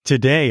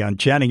Today on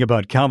Chatting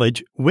About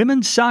College,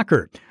 women's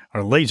soccer.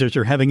 Our Lasers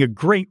are having a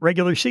great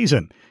regular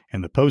season,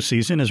 and the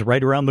postseason is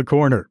right around the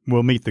corner.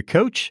 We'll meet the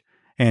coach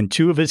and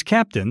two of his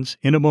captains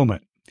in a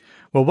moment.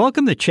 Well,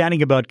 welcome to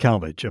Chatting About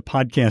College, a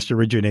podcast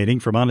originating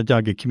from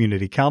Onondaga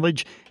Community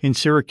College in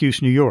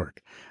Syracuse, New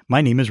York.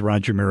 My name is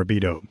Roger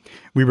Mirabito.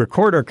 We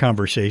record our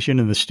conversation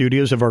in the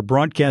studios of our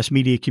Broadcast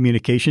Media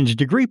Communications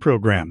degree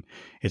program.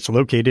 It's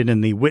located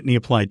in the Whitney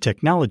Applied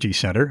Technology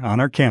Center on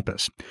our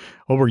campus.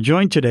 Well, we're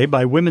joined today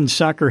by women's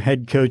soccer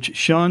head coach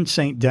Sean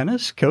St.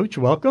 Dennis. Coach,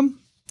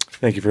 welcome.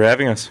 Thank you for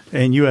having us.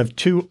 And you have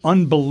two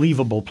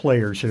unbelievable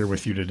players here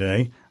with you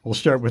today. We'll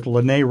start with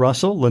Lene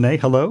Russell. Lene,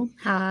 hello.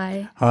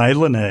 Hi. Hi,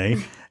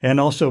 Lene. And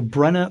also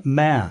Brenna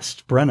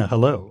Mast. Brenna,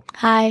 hello.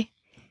 Hi.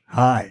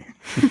 Hi.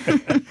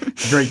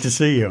 Great to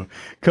see you.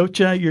 Coach,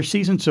 your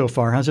season so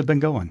far, how's it been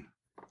going?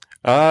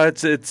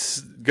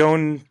 It's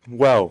going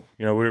well.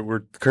 You know,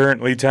 we're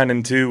currently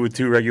 10-2 with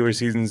two regular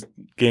season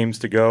games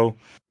to go.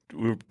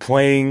 We're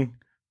playing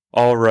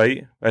all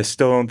right. I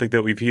still don't think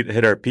that we've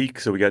hit our peak,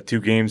 so we got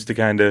two games to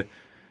kind of,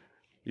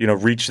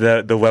 reach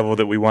the level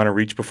that we want to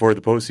reach before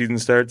the postseason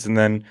starts, and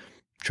then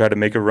try to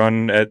make a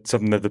run at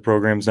something that the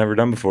program's never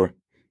done before,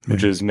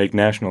 which is make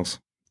nationals.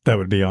 That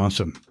would be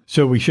awesome.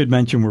 So we should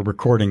mention we're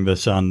recording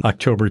this on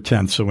October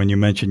 10th. So when you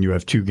mentioned you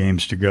have two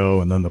games to go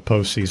and then the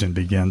postseason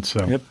begins.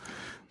 So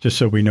just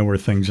so we know where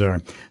things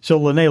are. So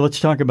Lene, let's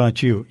talk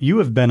about you. You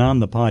have been on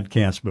the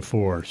podcast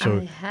before.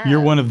 So you're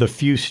one of the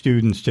few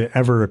students to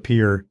ever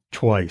appear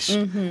twice.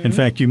 Mm-hmm. In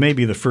fact, you may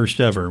be the first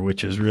ever,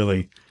 which is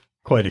really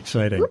quite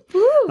exciting.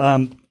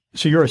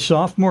 So you're a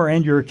sophomore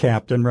and you're a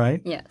captain,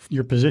 right? Yes.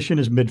 Your position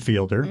is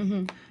midfielder.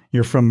 Mm-hmm.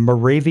 You're from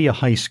Moravia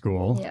High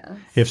School. Yes.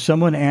 If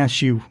someone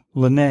asks you,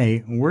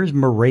 Lene, where's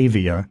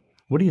Moravia?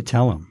 What do you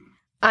tell them?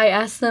 I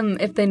ask them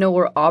if they know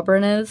where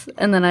Auburn is,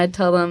 and then I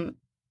tell them,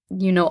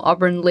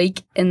 Auburn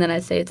Lake, and then I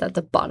say it's at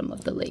the bottom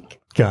of the lake.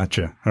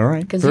 Gotcha. All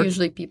right. Because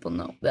usually people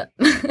know that.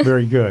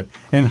 Very good.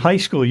 In high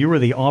school, you were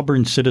the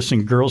Auburn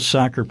Citizen Girls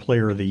Soccer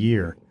Player of the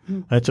Year.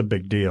 That's a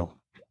big deal.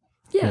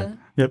 Yeah.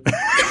 Yep.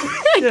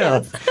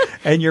 Yeah.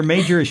 And your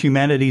major is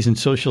Humanities and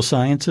Social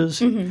Sciences.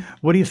 Mm-hmm.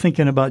 What are you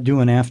thinking about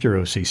doing after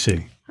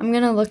OCC? I'm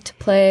going to look to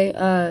play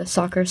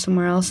soccer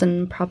somewhere else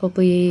and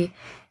probably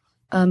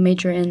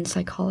major in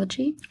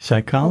psychology.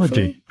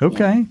 Psychology.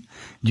 Hopefully. Okay. Yeah.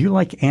 Do you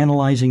like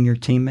analyzing your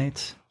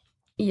teammates?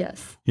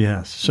 Yes.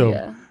 Yes.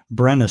 So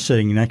Brenna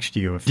sitting next to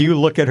you. Do you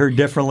look at her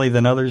differently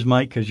than others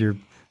might because you're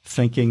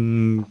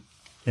thinking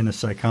in a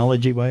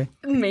psychology way?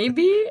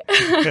 Maybe.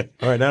 All right.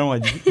 I don't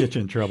want to get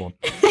you in trouble.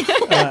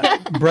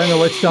 Brenna,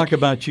 let's talk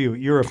about you.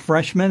 You're a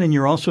freshman and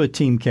you're also a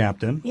team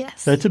captain.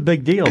 Yes. That's a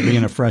big deal,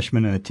 being a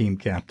freshman and a team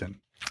captain.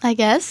 I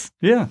guess.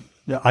 Yeah,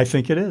 I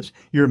think it is.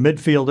 You're a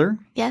midfielder.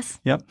 Yes.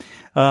 Yep.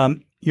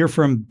 You're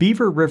from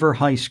Beaver River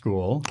High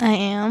School. I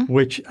am.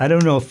 Which, I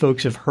don't know if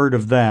folks have heard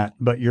of that,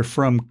 but you're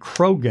from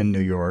Krogan,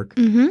 New York,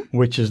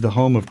 which is the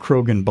home of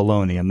Krogan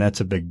bologna, and that's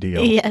a big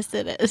deal. Yes,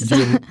 it is.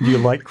 Do you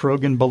like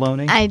Krogan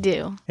bologna? I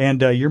do.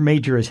 And your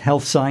major is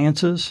health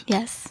sciences?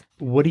 Yes.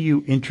 What are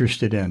you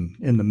interested in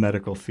the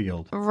medical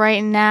field?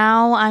 Right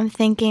now, I'm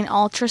thinking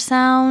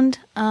ultrasound,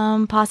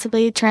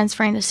 possibly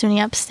transferring to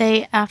SUNY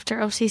Upstate after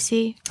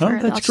OCC. Oh,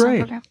 that's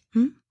great. Program.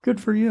 Good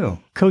for you.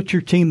 Coach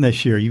your team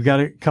this year. You've got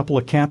a couple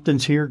of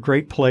captains here,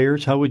 great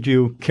players. How would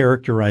you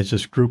characterize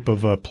this group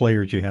of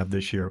players you have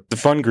this year? The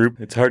fun group.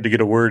 It's hard to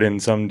get a word in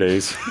some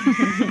days.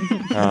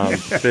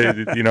 They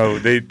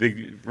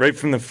right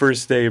from the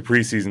first day of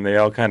preseason, they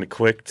all kind of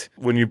clicked.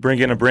 When you bring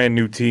in a brand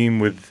new team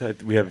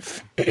we have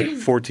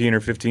 14 or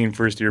 15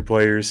 first-year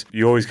players,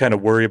 you always kind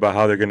of worry about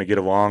how they're going to get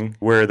along,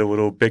 where the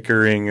little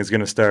bickering is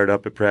going to start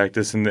up at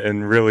practice,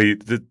 and really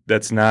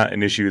that's not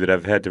an issue that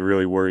I've had to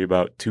really worry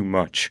about too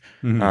much.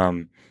 Mm-hmm.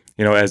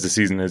 As the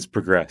season has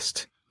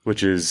progressed,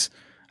 which is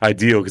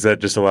ideal because that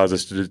just allows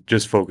us to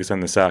just focus on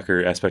the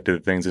soccer aspect of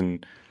the things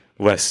and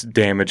less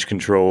damage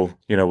control,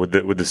 with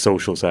the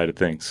social side of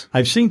things.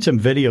 I've seen some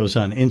videos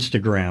on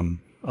Instagram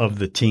of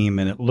the team,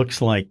 and it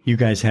looks like you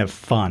guys have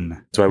fun.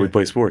 That's why we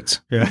play sports.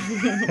 Yeah.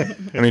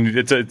 I mean,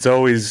 it's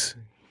always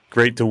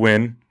great to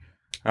win,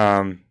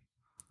 and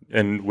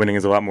winning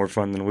is a lot more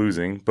fun than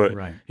losing. But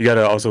You got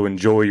to also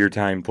enjoy your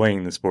time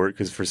playing the sport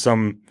because for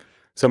some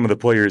of the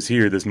players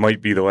here, this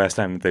might be the last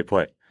time that they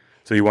play.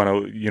 So you want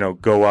to,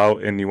 go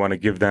out and you want to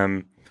give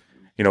them,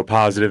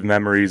 positive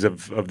memories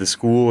of the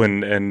school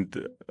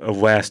and a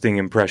lasting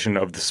impression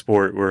of the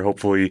sport where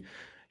hopefully,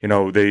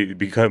 they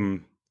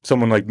become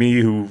someone like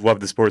me who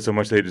loved the sport so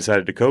much they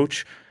decided to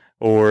coach,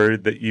 or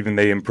that even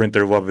they imprint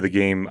their love of the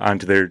game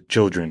onto their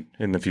children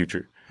in the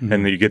future. Mm-hmm.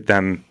 And that you get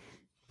them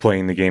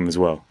playing the game as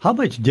well. How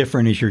much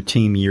different is your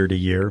team year to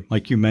year?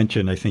 Like you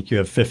mentioned, I think you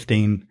have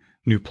 15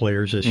 new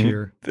players this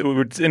year.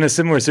 We're in a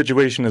similar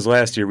situation as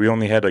last year. We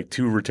only had like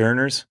 2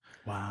 returners.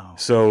 Wow.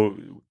 So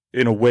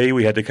in a way,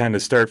 we had to kind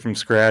of start from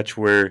scratch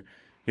where,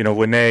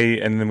 Lene,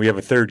 and then we have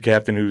a third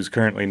captain who's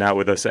currently not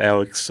with us,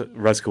 Alex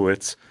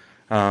Ruskowitz.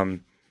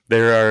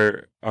 There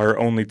are our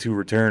only 2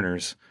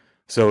 returners.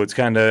 So it's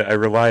kind of, I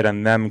relied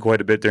on them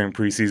quite a bit during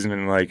preseason,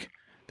 and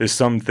there's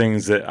some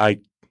things that I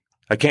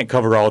I can't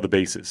cover all the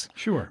bases.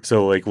 Sure.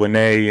 So like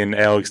Lene and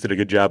Alex did a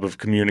good job of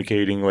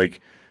communicating like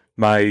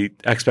my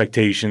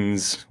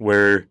expectations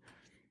where,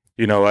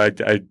 you know, I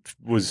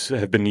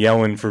have been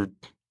yelling for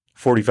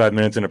 45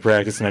 minutes in a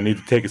practice and I need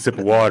to take a sip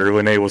of water.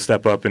 Lene will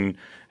step up and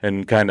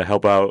kind of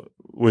help out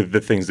with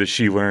the things that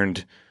she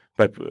learned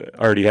by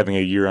already having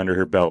a year under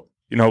her belt.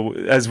 You know,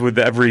 as with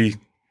every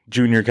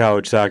junior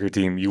college soccer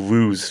team, you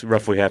lose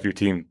roughly half your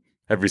team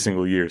every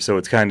single year. So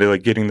it's kind of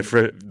like getting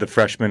the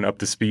freshmen up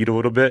to speed a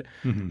little bit.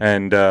 Mm-hmm.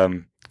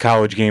 And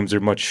college games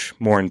are much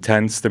more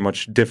intense. They're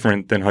much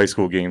different than high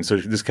school games. So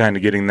just kind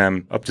of getting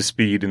them up to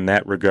speed in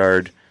that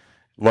regard.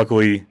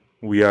 Luckily,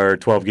 we are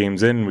 12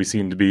 games in, and we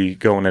seem to be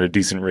going at a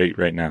decent rate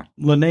right now.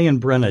 Lene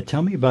and Brenna,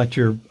 tell me about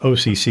your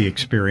OCC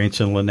experience.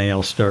 And Lene,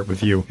 I'll start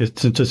with you.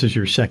 Since this is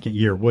your second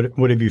year,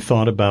 what have you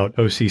thought about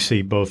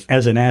OCC, both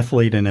as an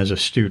athlete and as a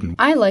student?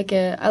 I like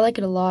it. I like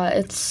it a lot.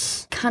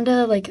 It's kind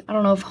of like, I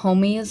don't know if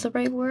homey is the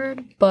right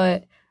word,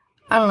 but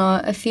I don't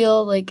know. I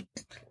feel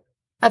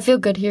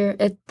good here.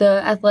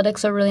 The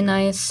athletics are really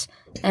nice,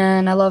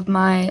 and I love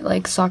my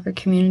like soccer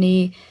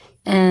community.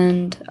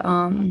 And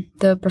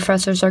the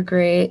professors are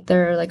great.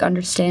 They're like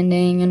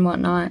understanding and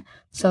whatnot.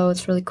 So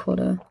it's really cool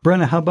to.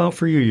 Brenna, how about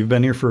for you? You've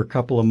been here for a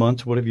couple of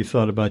months. What have you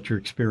thought about your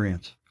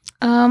experience?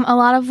 A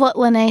lot of what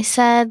Lene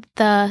said.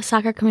 The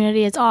soccer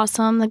community is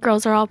awesome. The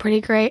girls are all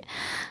pretty great.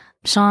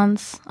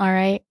 Sean's all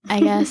right,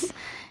 I guess.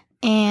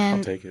 And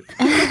I'll take it.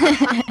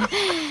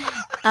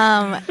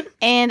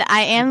 And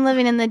I am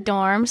living in the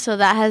dorm, so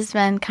that has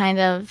been kind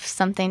of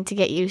something to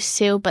get used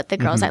to. But the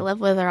girls I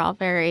live with are all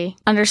very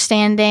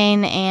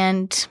understanding,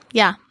 and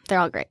yeah, they're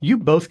all great. You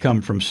both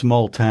come from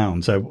small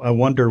towns. I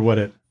wonder what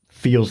it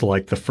feels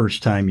like the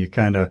first time you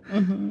kind of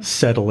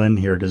settle in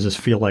here. Does this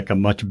feel like a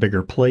much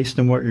bigger place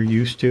than what you're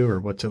used to, or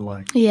what's it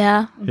like?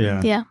 Yeah.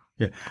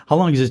 How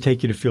long does it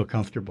take you to feel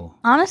comfortable?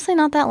 Honestly,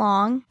 not that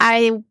long.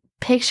 I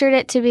pictured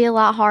it to be a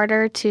lot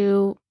harder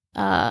to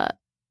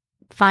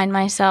find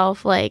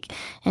myself like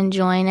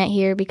enjoying it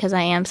here because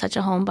I am such a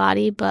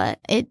homebody, but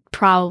it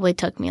probably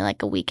took me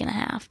like a week and a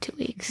half, 2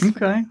 weeks.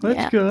 Okay,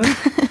 that's good.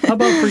 How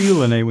about for you,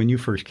 Lene, when you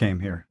first came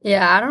here?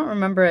 Yeah, I don't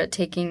remember it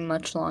taking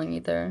much long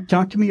either.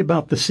 Talk to me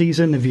about the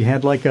season. Have you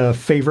had like a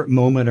favorite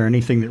moment or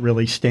anything that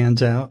really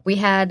stands out? We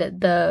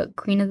had the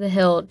Queen of the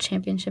Hill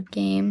championship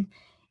game,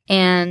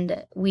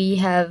 and we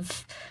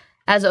have,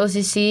 as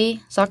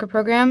OCC soccer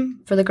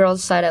program, for the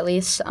girls' side at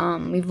least,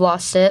 we've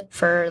lost it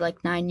for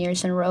like 9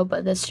 years in a row,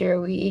 but this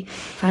year we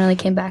finally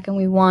came back and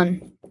we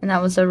won. And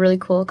that was a really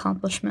cool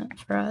accomplishment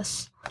for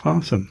us.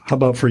 Awesome. How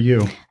about for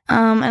you?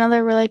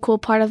 Another really cool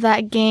part of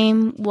that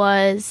game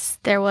was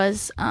there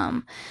was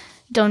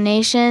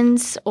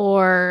donations,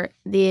 or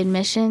the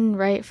admission,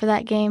 right, for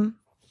that game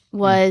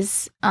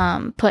was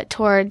put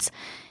towards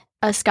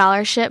a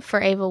scholarship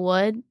for Ava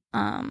Wood.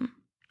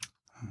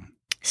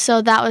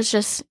 So that was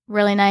just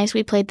really nice.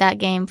 We played that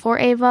game for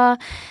Ava,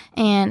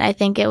 and I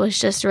think it was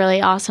just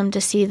really awesome to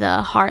see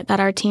the heart that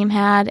our team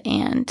had,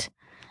 and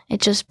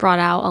it just brought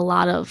out a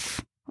lot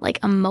of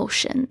like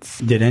emotions.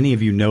 Did any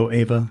of you know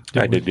Ava?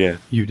 I did, yeah.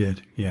 You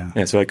did, yeah.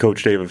 Yeah, so I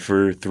coached Ava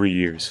for 3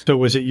 years. So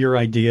was it your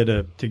idea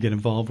to get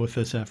involved with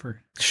this effort?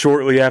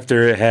 Shortly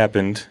after it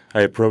happened, I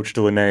approached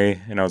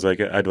Lene, and I was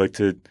like, I'd like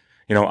to,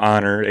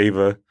 honor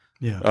Ava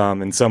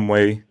in some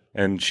way.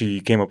 And she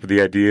came up with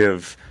the idea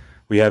of,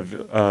 we have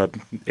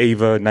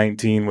Ava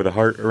 19 with a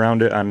heart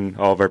around it on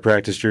all of our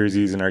practice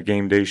jerseys and our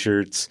game day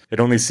shirts.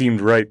 It only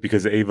seemed right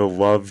because Ava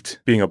loved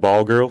being a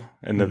ball girl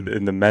in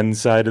the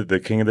men's side of the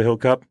King of the Hill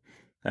Cup.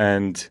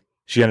 And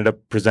she ended up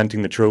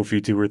presenting the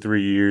trophy 2 or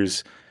 3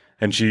 years.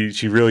 And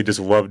she really just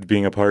loved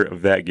being a part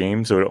of that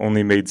game. So it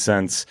only made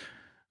sense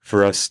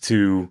for us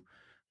to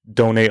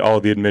donate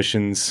all the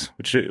admissions,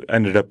 which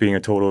ended up being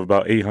a total of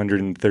about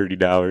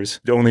 $830.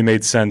 It only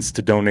made sense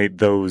to donate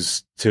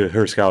those to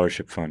her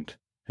scholarship fund.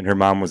 And her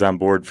mom was on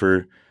board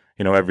for,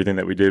 everything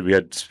that we did. We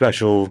had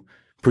special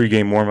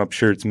pregame warm-up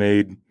shirts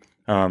made.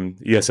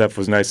 ESF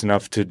was nice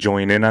enough to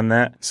join in on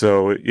that.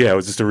 So, yeah, it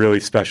was just a really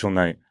special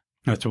night.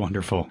 That's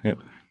wonderful. Yep.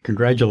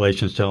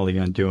 Congratulations to all of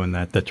you on doing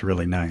that. That's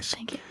really nice.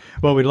 Thank you.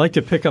 Well, we'd like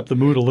to pick up the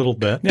mood a little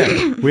bit.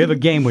 Yeah. We have a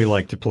game we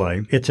like to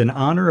play. It's in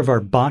honor of our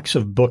Box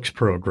of Books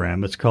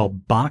program. It's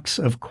called Box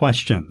of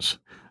Questions.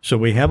 So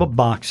we have a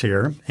box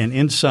here, and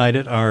inside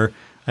it are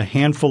a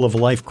handful of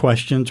life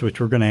questions, which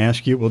we're going to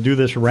ask you. We'll do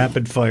this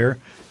rapid fire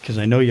because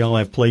I know y'all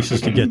have places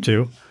to get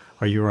to.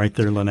 Are you right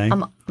there, Lene?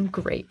 I'm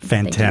great.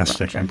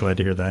 Fantastic. I'm glad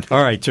to hear that.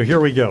 All right, so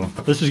here we go.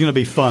 This is going to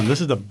be fun.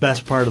 This is the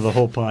best part of the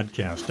whole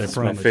podcast, I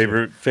promise.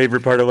 My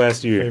favorite part of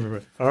last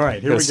year. All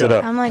right, here we go.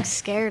 I'm like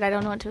scared. I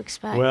don't know what to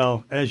expect.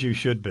 Well, as you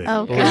should be.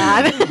 Oh,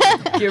 God.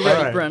 You're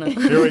ready, Brenna.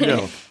 Here we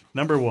go.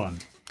 Number 1.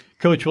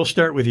 Coach, we'll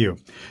start with you.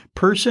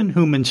 Person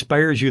whom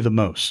inspires you the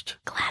most?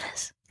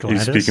 Gladys. Are you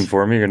speaking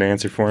for me? You're going to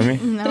answer for me?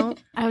 No,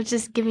 I was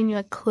just giving you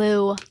a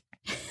clue.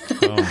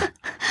 Oh.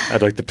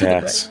 I'd like to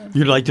pass.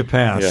 You'd like to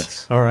pass?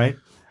 Yes. All right.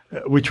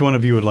 Which one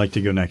of you would like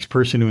to go next?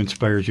 Person who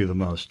inspires you the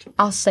most?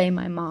 I'll say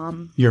my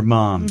mom. Your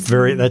mom.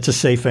 That's a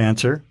safe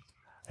answer.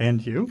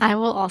 And you? I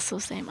will also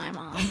say my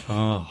mom.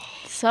 Oh.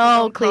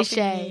 So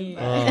cliche.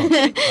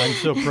 I'm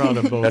so proud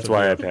of both. That's of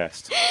why you. I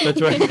passed.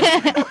 That's right.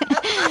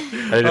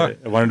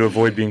 I wanted to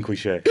avoid being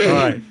cliche. All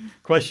right.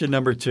 Question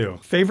number 2.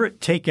 Favorite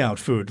takeout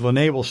food?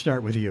 Lene, we'll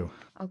start with you.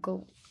 I'll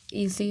go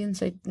easy and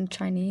say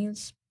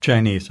Chinese.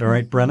 Chinese. All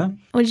right, Brenna?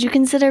 Would you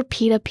consider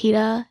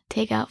pita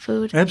takeout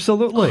food?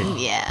 Absolutely.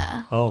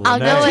 Yeah. Oh, I'll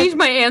Lene. go with- Change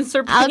my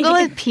answer. I'll go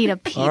please. with pita.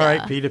 All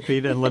right,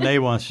 pita. And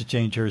Lene wants to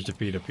change hers to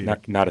pita.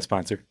 Not a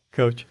sponsor.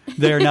 Coach,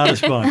 they are not a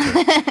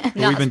sponsor.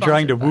 We've been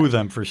trying to woo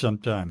them for some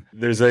time.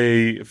 There's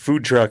a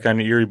food truck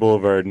on Erie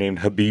Boulevard named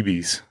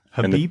Habibi's.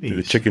 And Habibi's.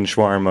 the chicken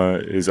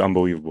shawarma is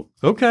unbelievable.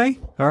 Okay.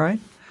 All right.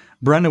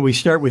 Brenna, we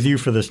start with you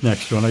for this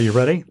next one. Are you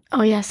ready?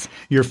 Oh, yes.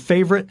 Your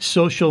favorite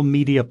social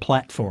media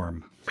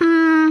platform?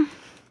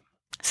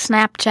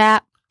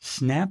 Snapchat.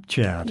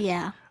 Snapchat.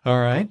 Yeah. All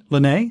right.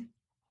 Lene?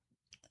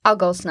 I'll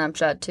go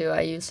Snapchat too.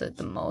 I use it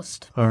the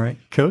most. All right.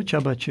 Coach, how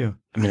about you?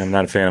 I mean, I'm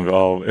not a fan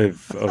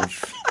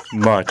of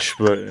much,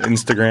 but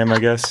Instagram, I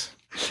guess.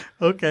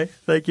 Okay.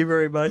 Thank you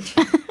very much.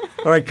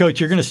 All right, Coach,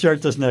 you're going to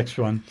start this next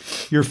one.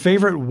 Your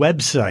favorite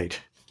website?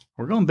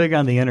 We're going big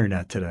on the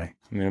internet today.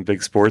 I mean, I'm a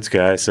big sports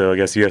guy, so I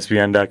guess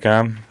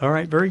ESPN.com. All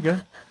right. Very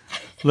good.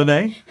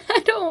 Lene? I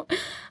don't.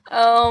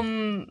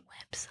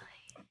 Website.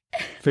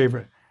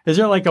 Favorite? Is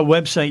there like a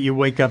website you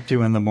wake up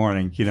to in the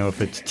morning? You know,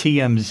 if it's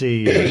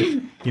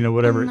TMZ or,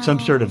 whatever, some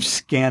sort of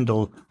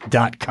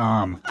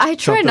scandal.com. I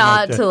try something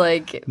not like to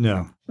like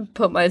No.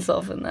 put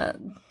myself in that.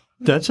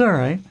 That's all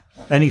right.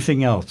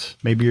 Anything else?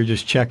 Maybe you're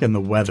just checking the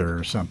weather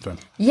or something.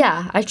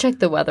 Yeah, I check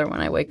the weather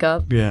when I wake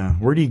up. Yeah.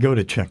 Where do you go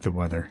to check the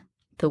weather?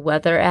 The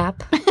weather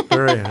app. All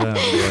right. Oh,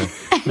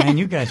 boy. Man,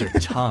 you guys are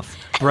tough.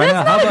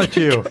 Brenna, how about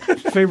you?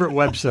 Favorite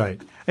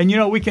website? And,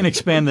 we can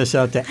expand this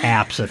out to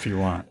apps if you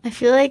want. I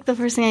feel like the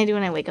first thing I do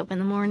when I wake up in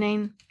the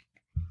morning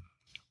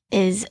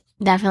is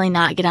definitely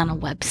not get on a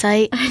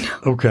website.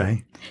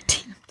 Okay.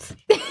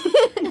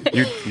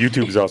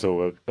 YouTube is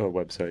also a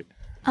website.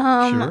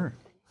 Sure.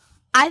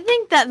 I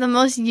think that the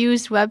most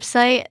used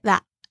website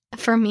that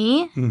for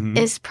me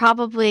is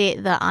probably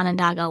the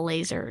Onondaga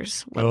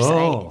Lasers website.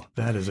 Oh,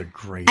 that is a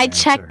great I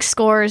answer. check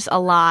scores a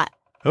lot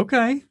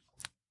Okay.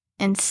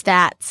 and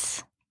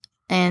stats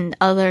and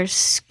other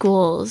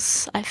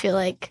schools. I feel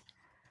like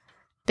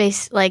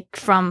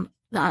from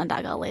the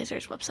Onondaga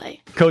Lasers website.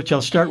 Coach,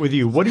 I'll start with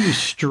you. What are you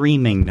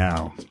streaming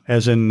now?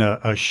 As in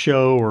a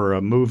show or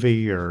a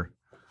movie, or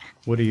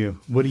what are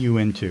you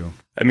into?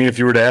 I mean, if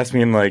you were to ask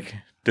me in like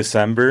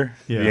December,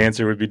 Yeah. the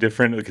answer would be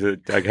different because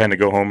I kind of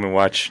go home and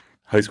watch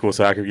high school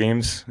soccer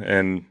games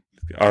and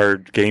our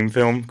game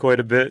film quite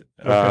a bit.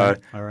 Okay.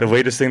 All right. The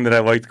latest thing that I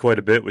liked quite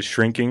a bit was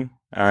Shrinking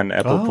on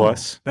Apple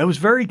Plus. That was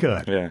very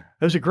good. Yeah.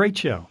 That was a great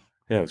show.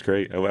 Yeah, it was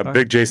great. A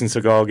big Jason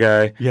Segel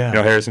guy. Yeah.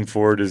 Harrison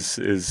Ford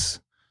is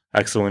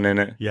excellent in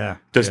it. Yeah.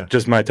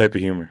 Just my type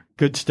of humor.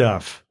 Good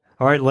stuff.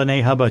 All right,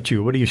 Lene, how about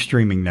you? What are you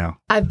streaming now?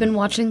 I've been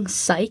watching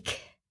Psych.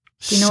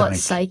 Do you know what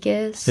Psych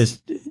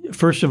is?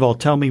 First of all,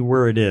 tell me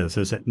where it is.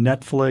 Is it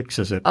Netflix?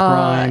 Is it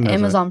Prime?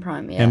 Amazon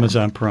Prime, yeah.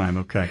 Amazon Prime,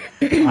 okay.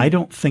 I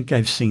don't think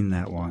I've seen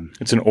that one.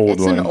 It's an old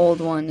one. It's an old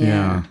one,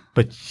 yeah.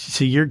 But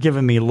see, you're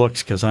giving me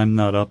looks because I'm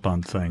not up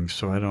on things,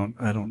 so I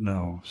don't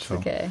know. So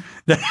Okay.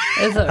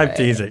 It's all right. I'm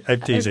teasing. I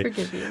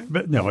forgive you.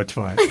 But no, it's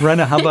fine.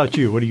 Brenna, how about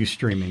you? What are you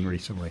streaming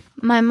recently?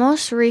 My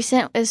most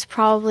recent is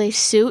probably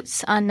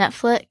Suits on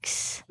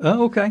Netflix.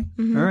 Oh, okay.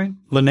 All right.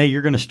 Lene,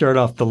 you're going to start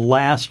off the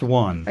last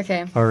one.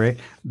 Okay. All right.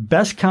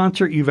 Best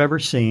concert you've ever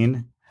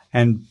seen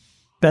and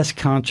best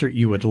concert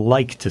you would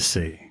like to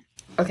see.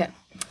 Okay.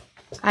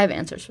 I have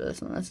answers for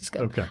this one. This is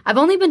good. Okay. I've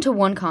only been to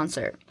one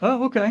concert,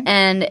 Oh, okay.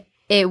 and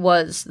it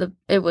was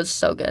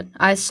so good.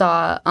 I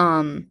saw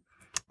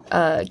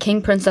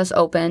King Princess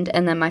opened,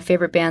 and then my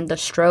favorite band, The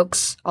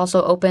Strokes,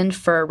 also opened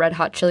for Red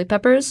Hot Chili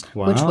Peppers,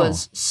 which Wow.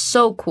 was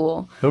so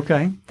cool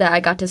Okay. that I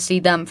got to see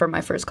them for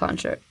my first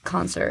concert.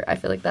 I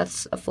feel like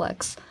that's a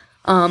flex.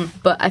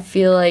 But I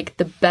feel like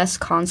the best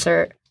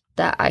concert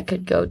that I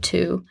could go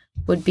to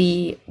would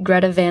be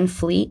Greta Van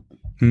Fleet.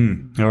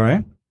 All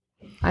right.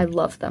 I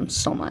love them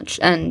so much,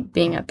 and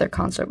being at their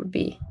concert would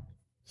be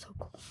so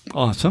cool.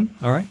 Awesome.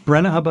 All right.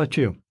 Brenna, how about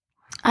you?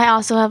 I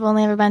also have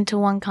only ever been to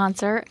one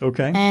concert.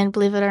 Okay. And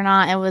believe it or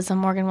not, it was a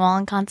Morgan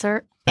Wallen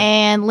concert.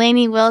 And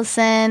Lainey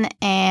Wilson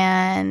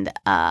and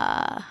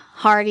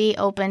Hardy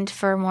opened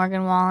for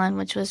Morgan Wallen,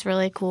 which was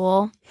really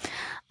cool.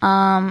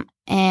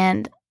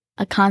 And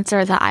a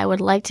concert that I would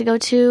like to go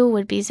to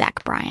would be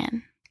Zach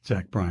Bryan.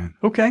 Zach Bryan.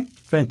 Okay.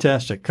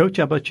 Fantastic. Coach,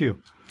 how about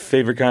you?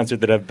 Favorite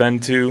concert that I've been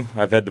to,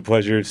 I've had the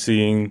pleasure of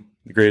seeing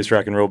the greatest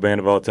rock and roll band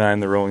of all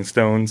time, the Rolling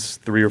Stones,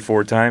 3 or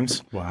 4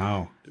 times.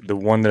 Wow. The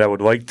one that I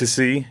would like to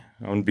see,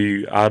 I want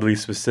to be oddly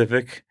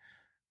specific,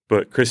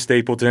 but Chris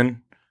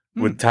Stapleton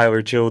with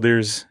Tyler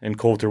Childers and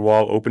Colter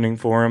Wall opening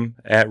for him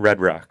at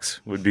Red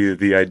Rocks would be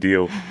the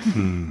ideal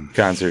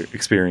concert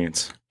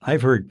experience.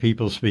 I've heard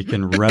people speak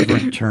in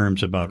reverent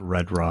terms about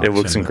Red Rocks. It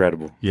looks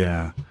incredible.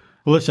 Yeah.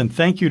 Well, listen,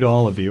 thank you to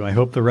all of you. I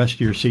hope the rest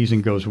of your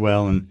season goes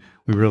well, and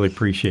we really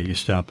appreciate you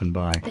stopping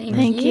by. Thank you.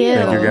 Thank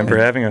you again for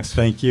having us.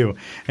 Thank you.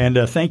 And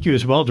thank you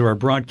as well to our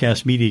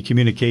Broadcast Media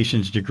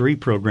Communications degree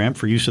program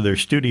for use of their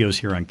studios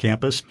here on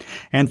campus.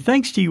 And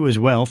thanks to you as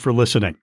well for listening.